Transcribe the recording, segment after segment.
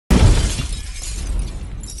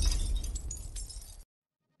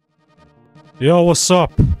Yo, what's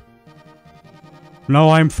up?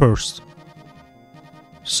 Now I'm first.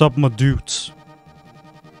 Sup, my dudes.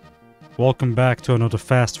 Welcome back to another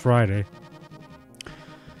Fast Friday.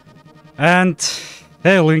 And,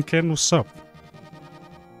 hey Lincoln, what's up?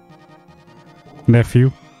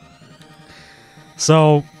 Nephew.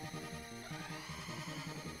 So,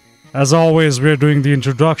 as always, we're doing the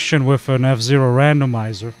introduction with an F-Zero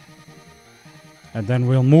randomizer. And then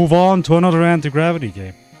we'll move on to another anti-gravity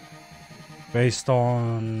game. Based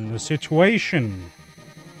on the situation.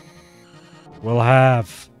 We'll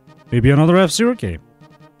have maybe another F-Zero game.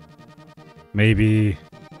 Maybe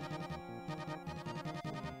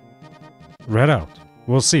Redout.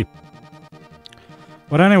 We'll see.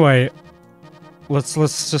 But anyway, let's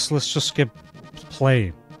just get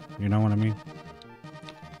playing. You know what I mean?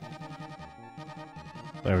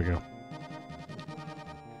 There we go.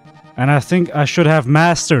 And I think I should have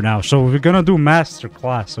master now, so we're gonna do master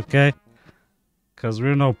class, okay? Cause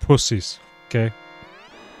we're no pussies, okay?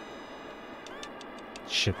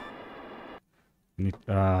 Shit. I need,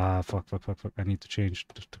 fuck. I need to change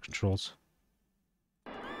the controls.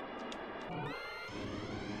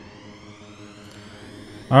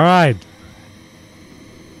 Alright.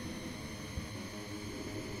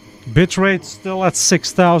 Bitrate still at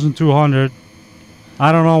 6,200.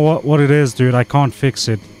 I don't know what it is, dude. I can't fix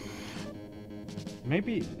it.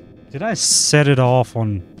 Maybe... Did I set it off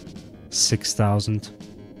on 6,000?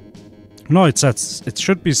 No, it's at... It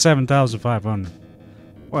should be 7,500.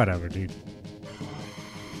 Whatever, dude.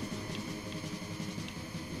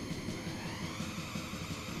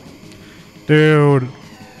 Dude.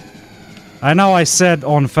 I know I said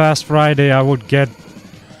on Fast Friday I would get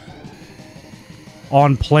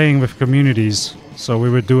on playing with communities. So we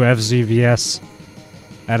would do FZVS.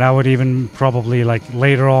 And I would even probably, like,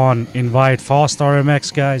 later on invite Fast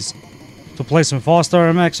RMX guys to play some Fast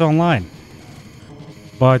RMX online.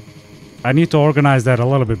 But I need to organize that a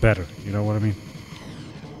little bit better. You know what I mean?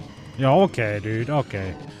 Yeah, okay, dude.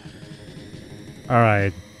 Okay.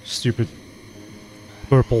 Alright. Stupid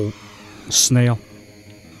purple snail.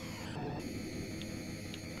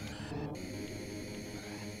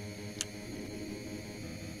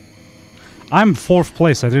 I'm 4th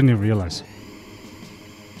place. I didn't even realize.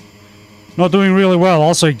 Not doing really well.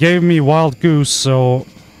 Also, it gave me Wild Goose, so...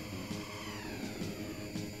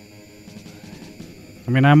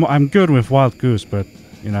 I mean, I'm good with Wild Goose, but,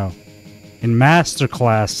 you know... In Master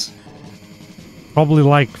Class... Probably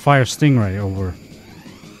like Fire Stingray over...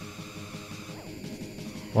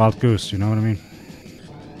 Wild Goose, you know what I mean?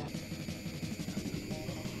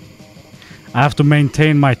 I have to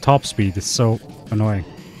maintain my top speed. It's so annoying.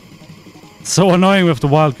 It's so annoying with the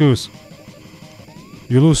Wild Goose.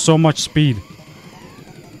 You lose so much speed.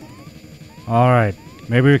 Alright.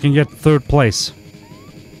 Maybe we can get 3rd place.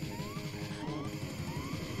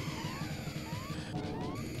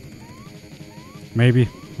 Maybe.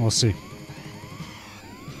 We'll see.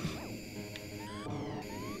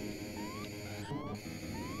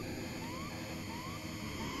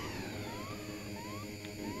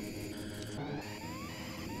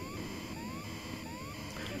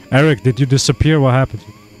 Eric, did you disappear? What happened?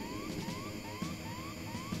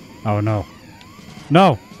 Oh no.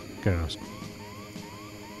 No! Okay, that was...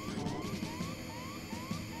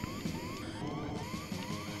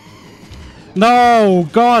 No!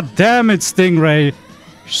 God damn it, Stingray!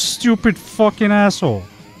 Stupid fucking asshole.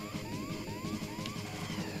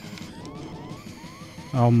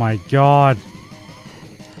 Oh my god.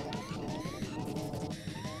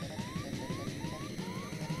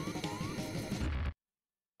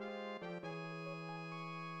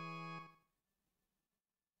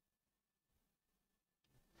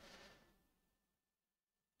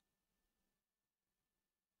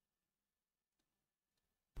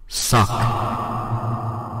 Suck.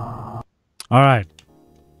 Alright.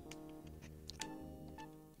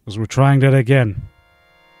 Because we're trying that again.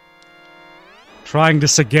 Trying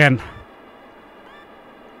this again.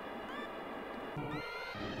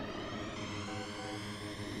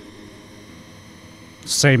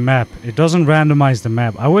 Same map. It doesn't randomize the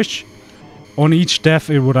map. I wish on each death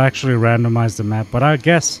it would actually randomize the map. But I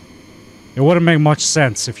guess it wouldn't make much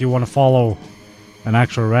sense if you want to follow an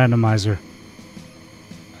actual randomizer.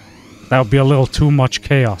 That would be a little too much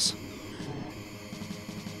chaos.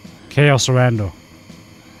 Chaos Rando.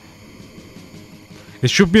 It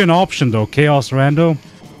should be an option though, Chaos Rando.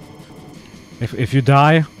 If you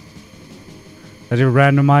die, that it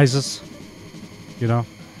randomizes. You know?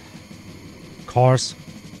 Cars.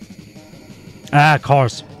 Ah,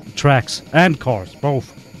 cars. Tracks. And cars.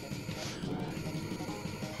 Both.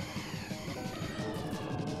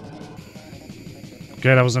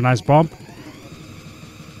 Okay, that was a nice bump.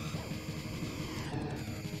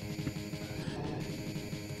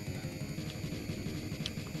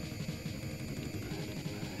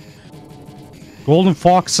 Golden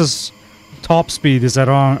Fox's top speed is at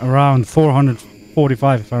around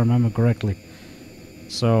 445, if I remember correctly.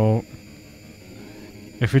 So,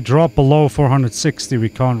 if we drop below 460, we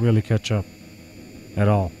can't really catch up at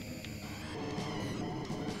all.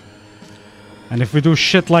 And if we do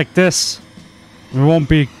shit like this, we won't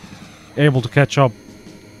be able to catch up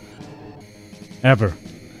ever.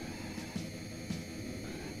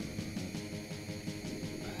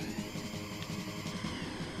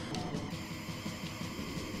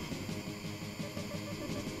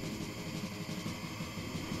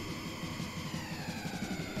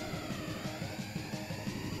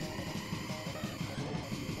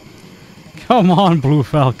 Come on, Blue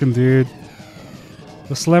Falcon, dude.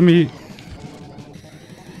 Just let me...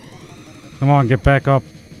 Come on, get back up.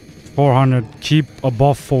 400. Keep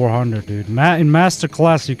above 400, dude. In Master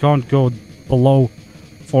Class, you can't go below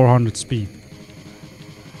 400 speed.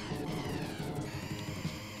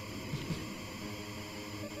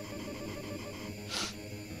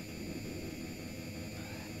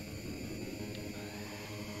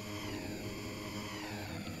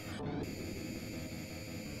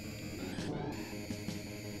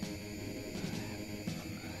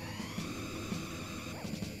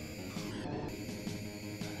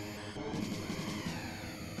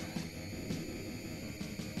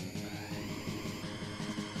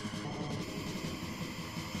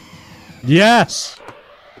 Yes!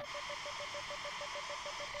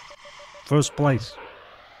 First place.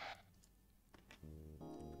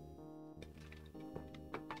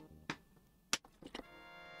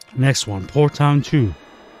 Next one, Port Town 2.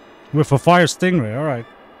 With a fire Stingray, alright.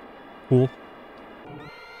 Cool.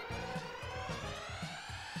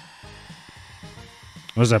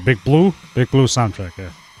 What is that, Big Blue? Big Blue soundtrack,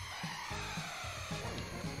 yeah.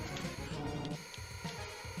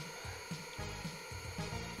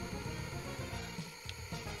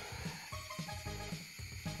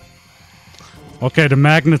 Okay, the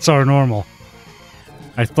magnets are normal.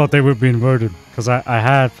 I thought they would be inverted, because I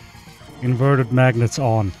had inverted magnets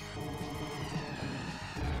on.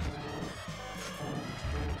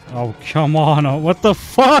 Oh, come on. Oh, what the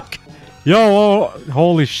fuck? Yo, oh,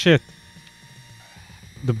 holy shit.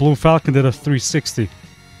 The Blue Falcon did a 360.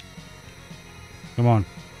 Come on.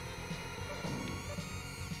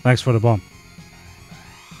 Thanks for the bump.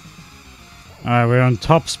 Alright, we're on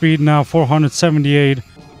top speed now, 478.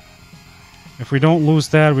 If we don't lose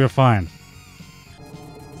that, we're fine.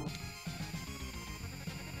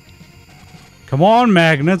 Come on,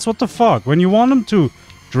 magnets, what the fuck? When you want them to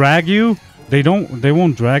drag you, they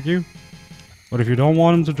won't drag you. But if you don't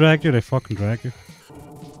want them to drag you, they fucking drag you.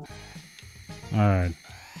 Alright.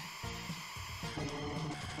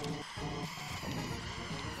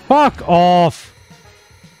 Fuck off!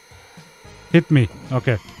 Hit me.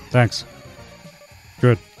 Okay, thanks.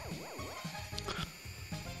 Good.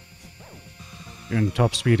 In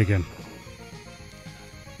top speed again.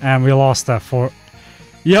 And we lost that for...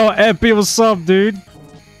 Yo, Epi, what's up, dude?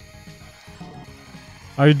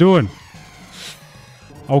 How you doing?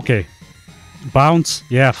 Okay. Bounce?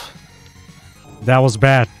 Yeah. That was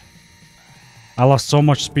bad. I lost so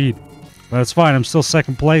much speed. But it's fine, I'm still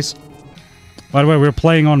second place. By the way, we're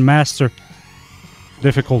playing on Master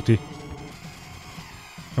difficulty.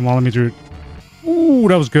 Come on, let me do it. Ooh,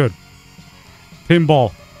 that was good.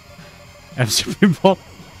 Pinball. FC Pinball.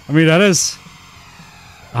 I mean, that is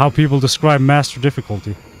how people describe Master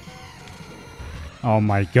difficulty. Oh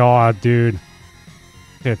my god, dude.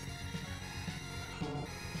 Hit.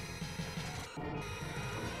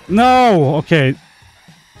 No! Okay.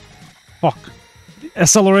 Fuck. The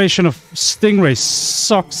acceleration of Stingray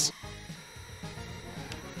sucks.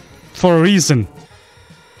 For a reason.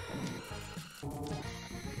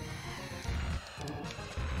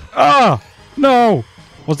 Ah! No!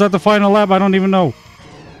 Was that the final lap? I don't even know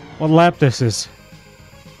what lap this is.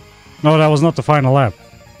 No, that was not the final lap.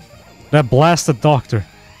 That blasted doctor.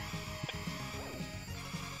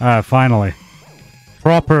 Alright, finally.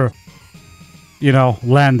 Proper, you know,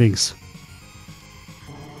 landings.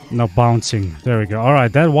 No bouncing. There we go.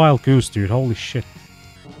 Alright, that Wild Goose, dude. Holy shit.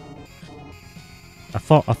 I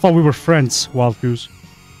thought we were friends, Wild Goose.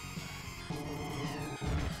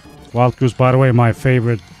 Wild Goose, by the way, my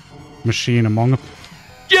favorite machine among them.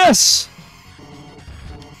 Yes!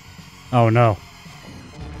 Oh no.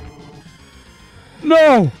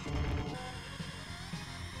 No!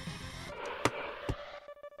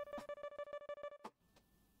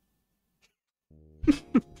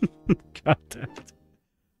 God damn it.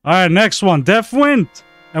 Alright, next one. Death Wind!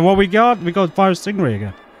 And what we got? We got Fire Stingray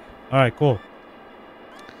again. Alright, cool.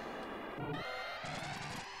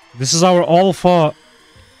 This is our Alpha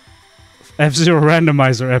F-Zero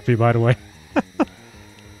Randomizer epi, by the way.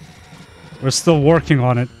 We're still working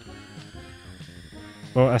on it.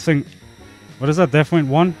 Well, I think... What is that? Death Wind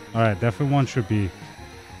 1? Alright, Death Wind 1 should be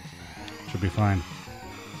fine.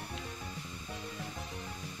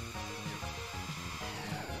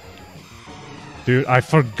 Dude, I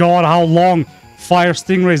forgot how long Fire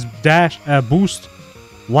Stingray's dash boost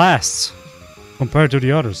lasts compared to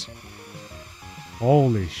the others.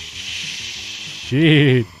 Holy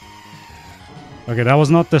shit. Okay, that was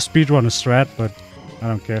not the speedrunner strat, but I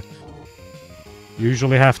don't care. You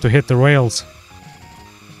usually have to hit the rails.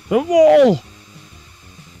 The wall!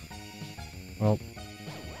 Well.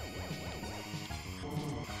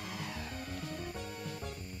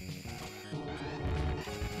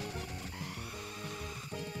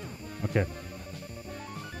 Okay.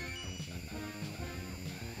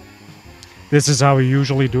 This is how we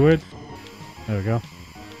usually do it. There we go.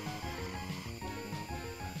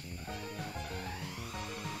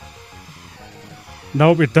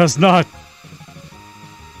 Nope, it does not.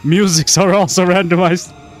 Musics are also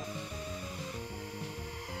randomized.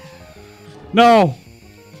 No!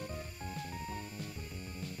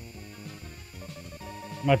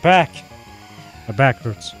 My back. My back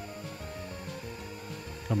hurts.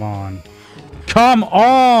 Come on. Come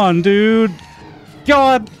on, dude!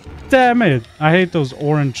 God damn it! I hate those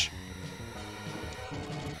orange...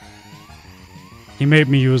 He made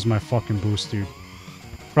me use my fucking boost, dude.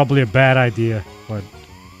 Probably a bad idea, but...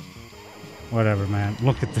 Whatever, man.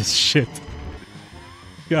 Look at this shit.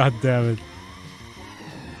 God damn it.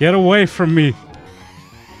 Get away from me!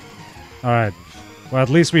 Alright. Well, at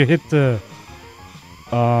least we hit the...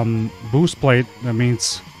 boost plate. That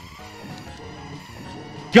means...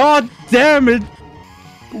 God damn it!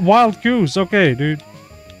 Wild Goose. Okay, dude.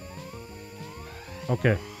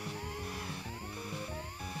 Okay.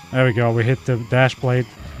 There we go. We hit the dash plate.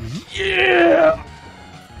 Yeah!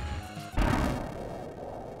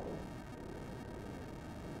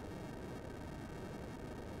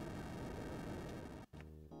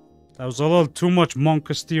 That was a little too much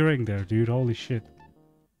Monka steering there, dude. Holy shit.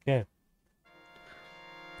 Okay.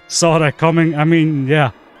 Saw that coming. I mean,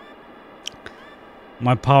 yeah.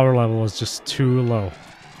 My power level was just too low.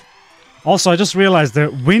 Also, I just realized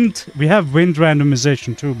that wind... We have wind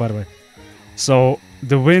randomization too, by the way. So,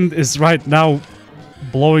 the wind is right now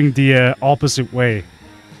blowing the opposite way.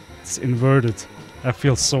 It's inverted. That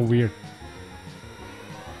feels so weird.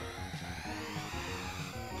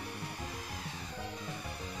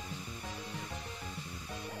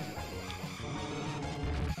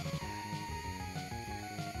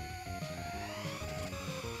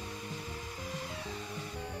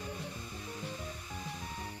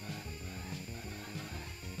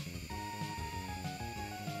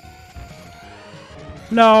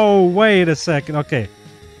 No, wait a second. Okay.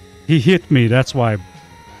 He hit me. That's why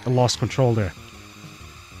I lost control there.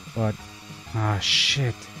 But... Ah,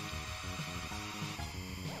 shit.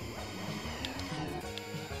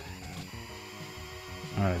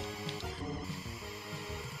 Alright.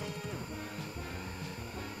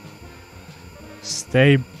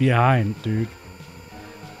 Stay behind, dude.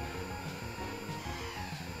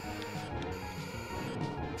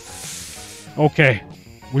 Okay.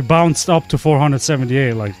 We bounced up to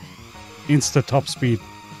 478, like, insta top speed.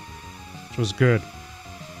 Which was good.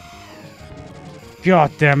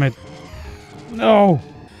 God damn it. No!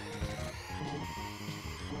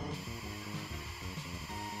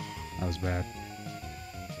 That was bad.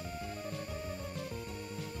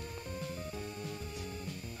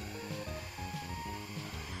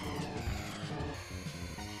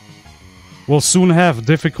 We'll soon have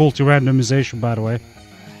difficulty randomization, by the way.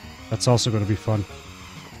 That's also going to be fun.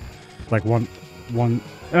 Like one...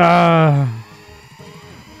 Gonna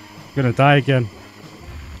die again.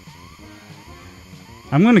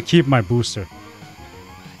 I'm gonna keep my booster.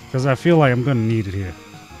 Because I feel like I'm gonna need it here.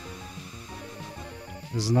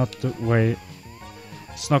 This is not the way...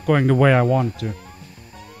 It's not going the way I want it to.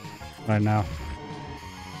 Right now.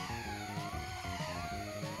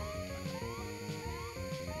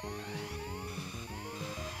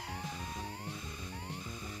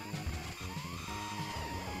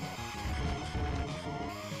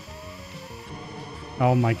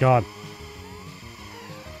 Oh my god.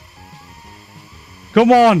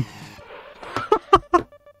 Come on!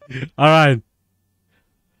 Alright.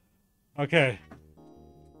 Okay.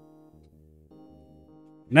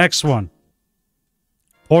 Next one.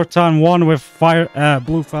 Porton 1 with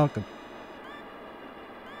Blue Falcon.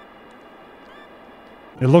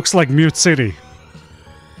 It looks like Mute City.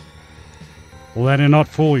 Let it not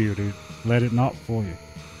fool you, dude. Let it not fool you.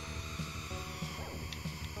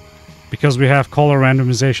 Because we have color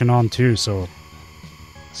randomization on too, so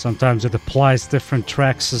Sometimes it applies different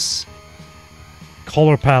tracks,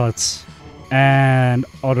 color palettes, and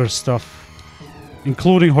other stuff,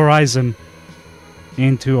 including Horizon,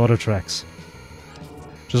 into other tracks.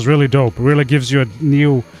 Which is really dope. It really gives you a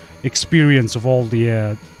new experience of all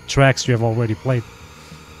the tracks you have already played.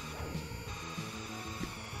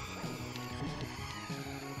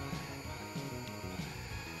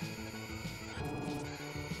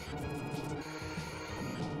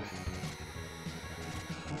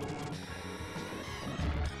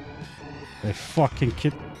 They fucking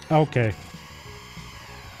kid. Okay.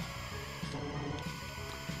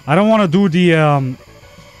 I don't want to do the,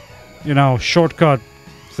 you know, shortcut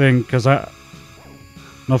thing because I'm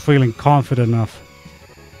not feeling confident enough.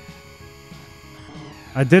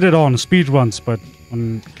 I did it on speed runs, but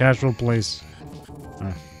on casual plays,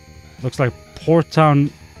 looks like Port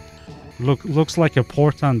Town. Looks like a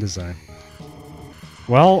Port Town design.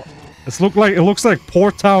 Well, it looks like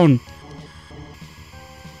Port Town.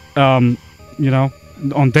 You know,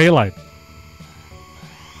 on daylight.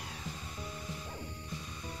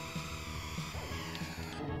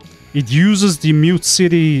 It uses the Mute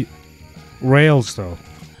City rails though.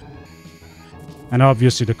 And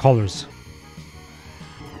obviously the colors.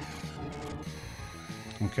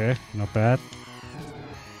 Okay, not bad.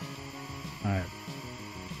 Alright.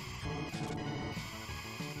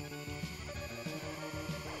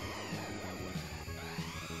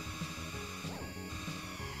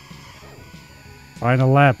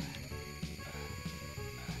 Final lap.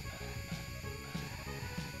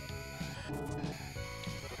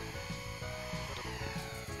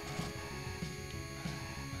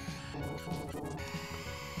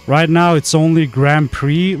 Right now it's only Grand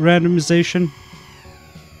Prix randomization.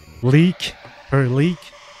 Leak per leak.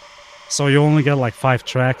 So you only get like 5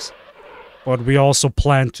 tracks. But we also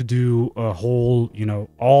plan to do a whole, you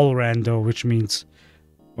know, all rando, which means,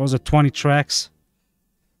 what was it, 20 tracks?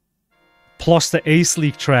 Plus the Ace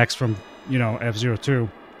League tracks from, you know, F-Zero 2,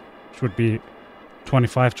 which would be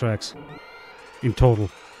 25 tracks in total.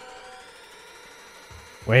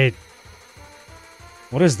 Wait.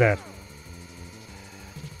 What is that?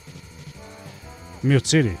 Mute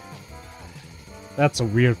City. That's a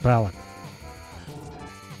weird palette.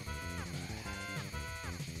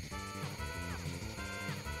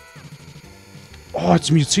 Oh, it's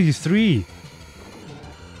Mute City 3.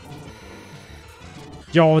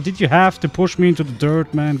 Yo, did you have to push me into the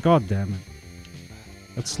dirt, man? God damn it.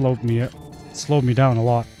 That slowed me down a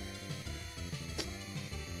lot.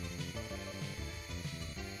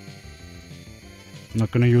 I'm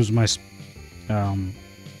not gonna use my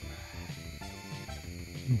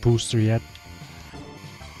booster yet.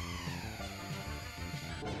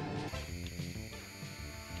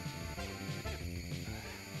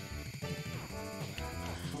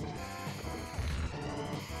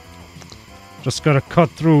 Just gotta cut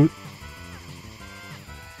through.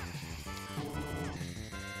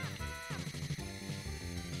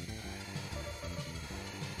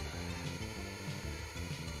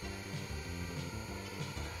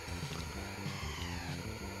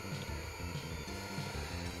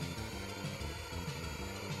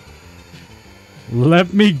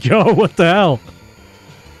 Let me go, what the hell?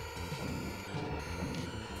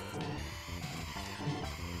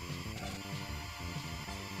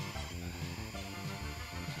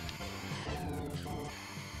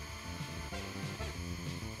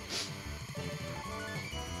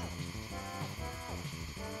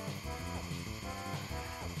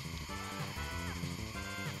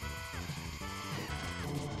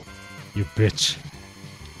 You bitch.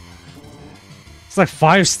 It's like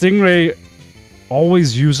 5 Stingray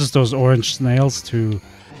always uses those orange snails to,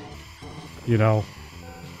 you know,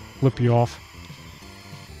 flip you off.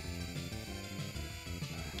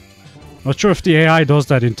 Not sure if the AI does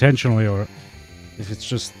that intentionally or if it's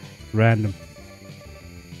just random.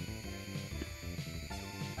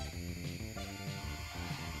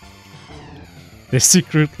 They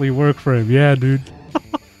secretly work for him, yeah, dude.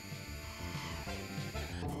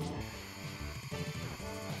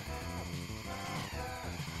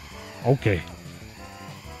 Okay.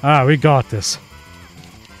 Ah, we got this.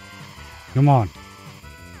 Come on.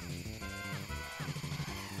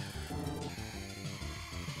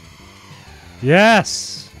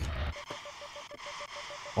 Yes!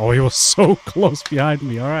 Oh, he was so close behind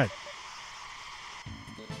me. Alright.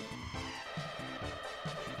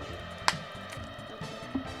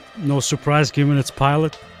 No surprise given its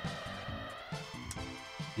pilot.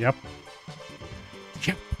 Yep.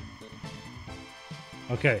 Yep.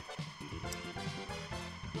 Okay.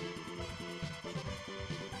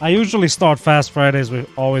 I usually start Fast Fridays with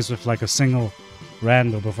always with like a single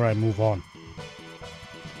rando before I move on.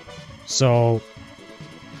 So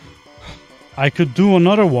I could do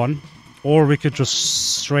another one, or we could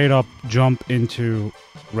just straight up jump into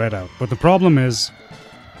Redout. But the problem is,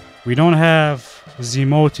 we don't have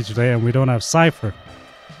Zimoti today, and we don't have Cypher,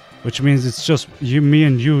 which means it's just you, me,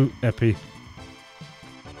 and you, Epi.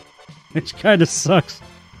 Which kind of sucks.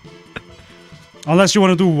 Unless you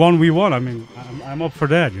want to do 1v1, I mean, I'm up for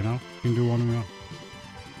that, you know? You can do 1v1.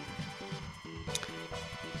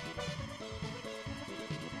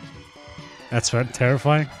 That's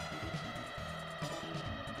terrifying.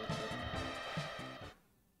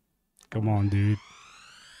 Come on, dude.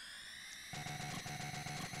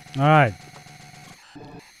 Alright.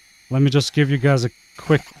 Let me just give you guys a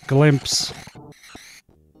quick glimpse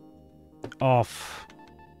of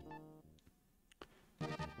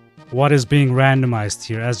what is being randomized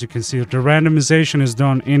here. As you can see, the randomization is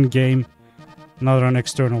done in-game, not on an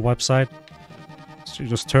external website. So you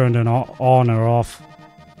just turn it on or off.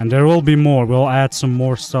 And there will be more. We'll add some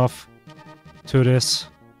more stuff to this.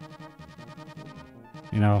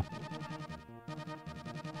 You know.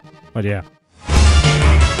 But yeah.